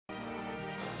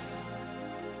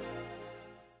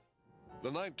The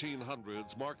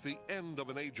 1900s marked the end of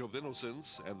an age of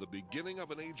innocence and the beginning of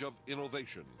an age of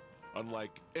innovation,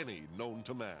 unlike any known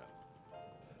to man.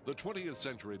 The 20th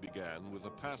century began with the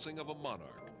passing of a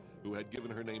monarch who had given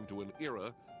her name to an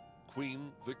era,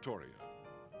 Queen Victoria.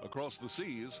 Across the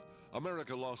seas,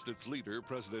 America lost its leader,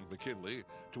 President McKinley,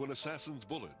 to an assassin's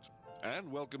bullet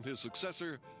and welcomed his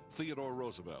successor, Theodore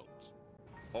Roosevelt.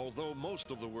 Although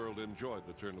most of the world enjoyed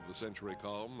the turn of the century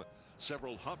calm,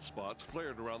 several hot spots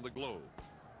flared around the globe.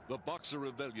 The Boxer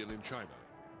Rebellion in China,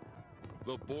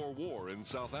 the Boer War in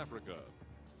South Africa,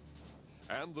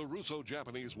 and the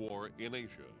Russo-Japanese War in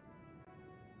Asia.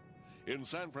 In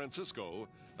San Francisco,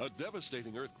 a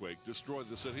devastating earthquake destroyed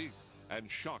the city and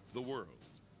shocked the world.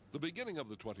 The beginning of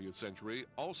the 20th century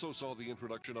also saw the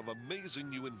introduction of amazing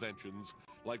new inventions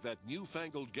like that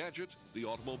newfangled gadget, the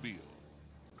automobile,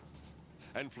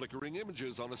 and flickering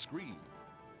images on a screen.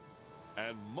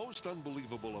 And most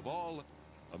unbelievable of all,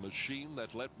 a machine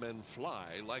that let men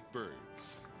fly like birds.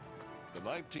 The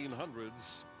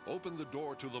 1900s opened the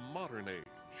door to the modern age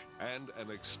and an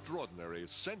extraordinary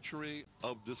century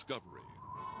of discovery.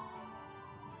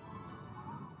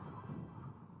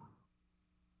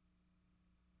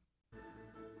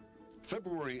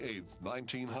 February 8th,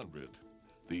 1900.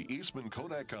 The Eastman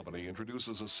Kodak Company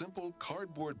introduces a simple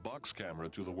cardboard box camera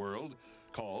to the world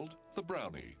called the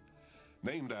Brownie.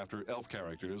 Named after elf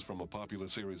characters from a popular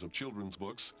series of children's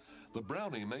books, the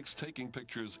Brownie makes taking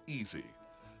pictures easy.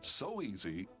 So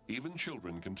easy, even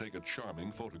children can take a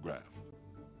charming photograph.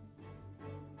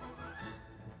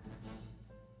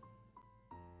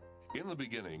 In the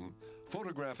beginning,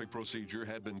 photographic procedure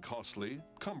had been costly,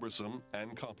 cumbersome,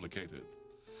 and complicated.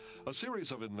 A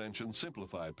series of inventions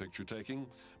simplified picture taking,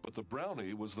 but the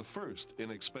Brownie was the first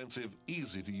inexpensive,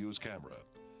 easy-to-use camera.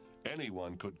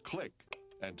 Anyone could click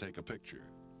and take a picture.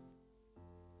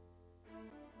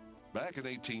 Back in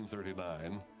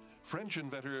 1839, French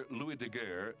inventor Louis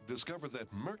Daguerre discovered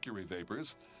that mercury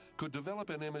vapors could develop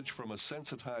an image from a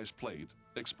sensitized plate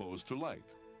exposed to light.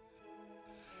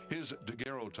 His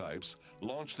daguerreotypes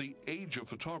launched the age of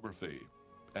photography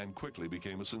and quickly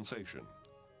became a sensation.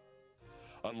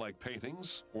 Unlike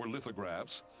paintings or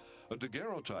lithographs, a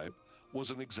daguerreotype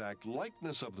was an exact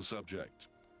likeness of the subject.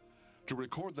 To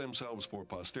record themselves for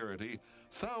posterity,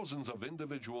 thousands of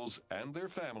individuals and their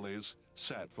families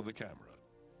sat for the camera.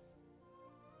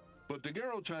 But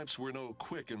daguerreotypes were no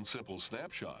quick and simple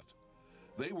snapshot.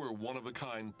 They were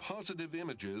one-of-a-kind positive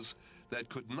images that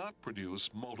could not produce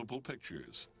multiple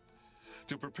pictures.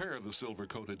 To prepare the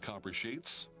silver-coated copper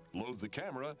sheets, load the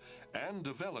camera, and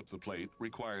develop the plate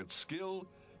required skill,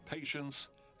 patience,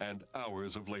 and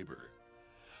hours of labor.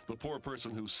 The poor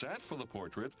person who sat for the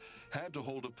portrait had to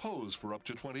hold a pose for up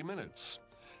to 20 minutes,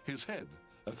 his head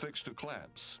affixed to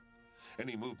clamps.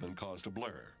 Any movement caused a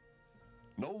blur.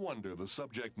 No wonder the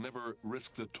subject never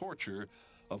risked the torture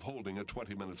of holding a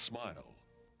 20-minute smile.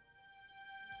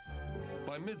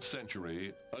 By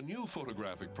mid-century, a new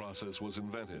photographic process was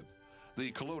invented,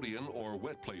 the collodion or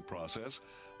wet plate process,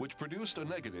 which produced a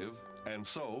negative and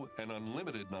so an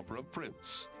unlimited number of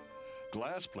prints.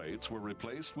 Glass plates were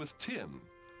replaced with tin,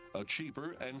 a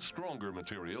cheaper and stronger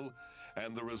material,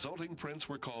 and the resulting prints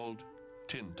were called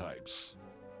tintypes.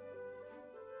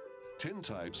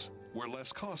 Tintypes were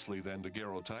less costly than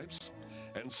daguerreotypes,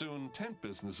 and soon tent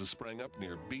businesses sprang up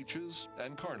near beaches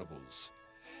and carnivals.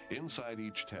 Inside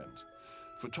each tent,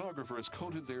 photographers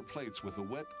coated their plates with a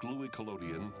wet, gluey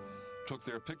collodion, took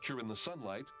their picture in the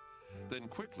sunlight, then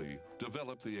quickly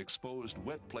developed the exposed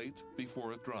wet plate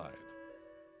before it dried.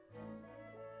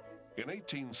 In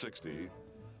 1860,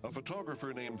 a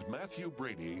photographer named Matthew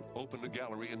Brady opened a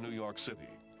gallery in New York City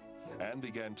and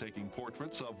began taking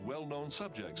portraits of well-known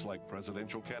subjects like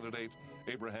presidential candidate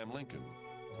Abraham Lincoln.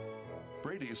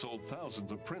 Brady sold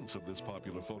thousands of prints of this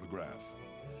popular photograph.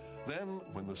 Then,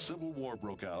 when the Civil War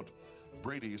broke out,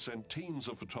 Brady sent teams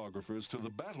of photographers to the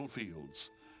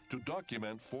battlefields to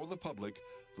document for the public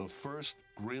the first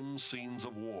grim scenes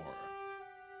of war.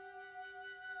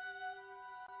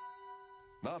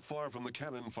 Not far from the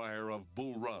cannon fire of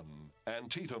Bull Run,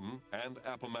 Antietam, and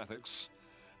Appomattox,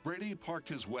 Brady parked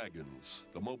his wagons,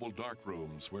 the mobile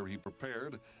darkrooms where he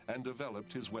prepared and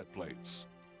developed his wet plates.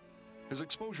 His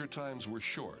exposure times were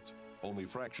short, only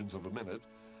fractions of a minute,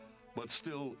 but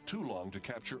still too long to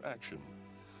capture action.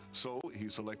 So he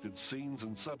selected scenes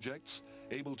and subjects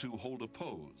able to hold a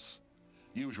pose,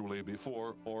 usually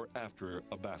before or after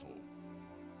a battle.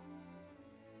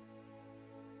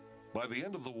 By the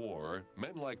end of the war,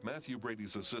 men like Matthew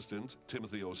Brady's assistant,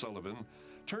 Timothy O'Sullivan,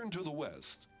 turned to the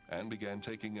west and began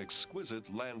taking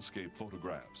exquisite landscape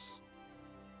photographs.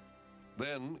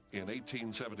 Then, in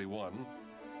 1871,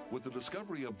 With the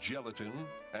discovery of gelatin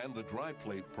and the dry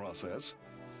plate process,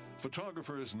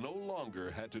 photographers no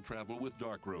longer had to travel with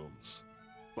darkrooms,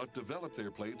 but developed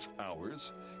their plates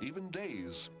hours, even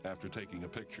days after taking a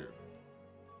picture.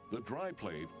 The dry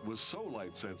plate was so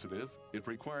light sensitive, it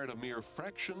required a mere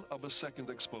fraction of a second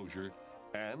exposure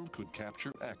and could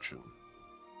capture action.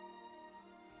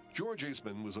 George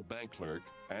Eastman was a bank clerk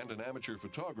and an amateur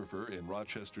photographer in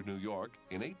Rochester, New York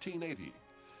in 1880,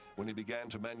 when he began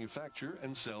to manufacture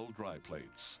and sell dry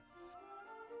plates.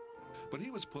 But he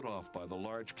was put off by the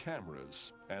large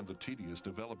cameras and the tedious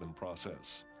development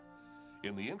process.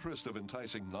 In the interest of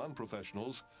enticing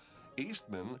non-professionals,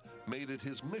 Eastman made it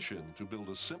his mission to build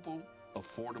a simple,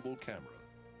 affordable camera.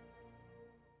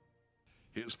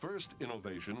 His first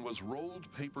innovation was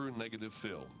rolled paper negative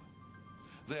film.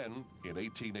 Then, in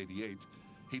 1888,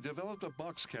 he developed a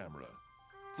box camera,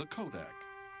 the Kodak,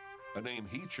 a name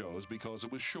he chose because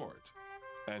it was short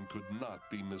and could not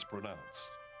be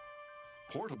mispronounced.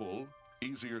 Portable,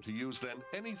 easier to use than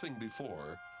anything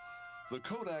before, the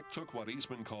Kodak took what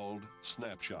Eastman called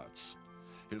snapshots.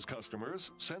 His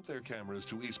customers sent their cameras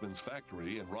to Eastman's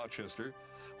factory in Rochester,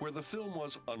 where the film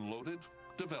was unloaded,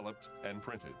 developed, and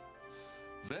printed.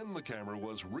 Then the camera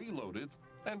was reloaded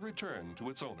and returned to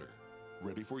its owner,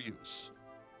 ready for use.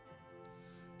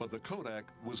 But the Kodak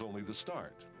was only the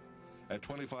start. At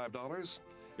 $25,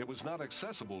 it was not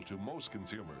accessible to most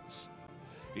consumers.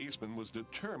 Eastman was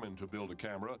determined to build a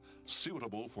camera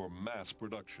suitable for mass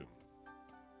production.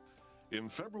 In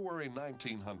February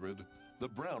 1900, the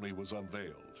Brownie was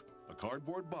unveiled, a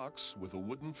cardboard box with a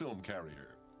wooden film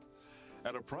carrier.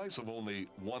 At a price of only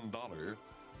 $1,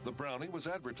 the Brownie was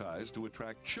advertised to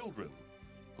attract children,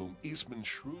 whom Eastman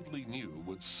shrewdly knew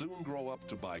would soon grow up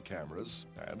to buy cameras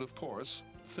and, of course,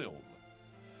 film.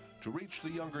 To reach the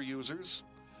younger users,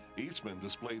 Eastman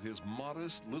displayed his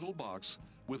modest little box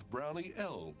with Brownie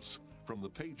elves from the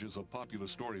pages of popular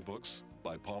storybooks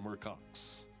by Palmer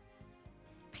Cox.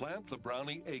 Plant the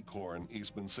Brownie acorn,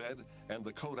 Eastman said, and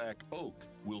the Kodak oak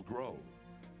will grow.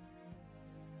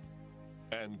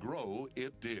 And grow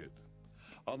it did.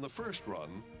 On the first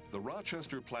run, the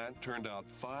Rochester plant turned out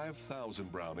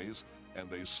 5,000 Brownies, and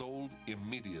they sold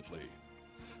immediately.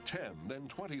 10, then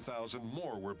 20,000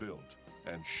 more were built,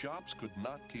 and shops could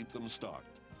not keep them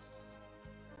stocked.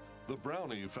 The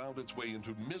Brownie found its way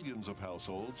into millions of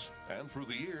households, and through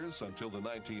the years until the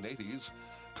 1980s,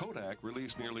 Kodak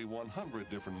released nearly 100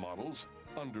 different models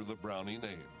under the Brownie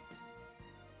name.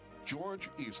 George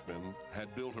Eastman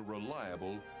had built a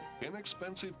reliable,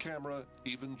 inexpensive camera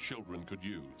even children could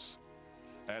use.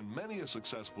 And many a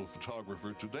successful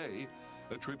photographer today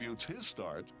attributes his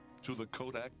start to the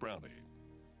Kodak Brownie.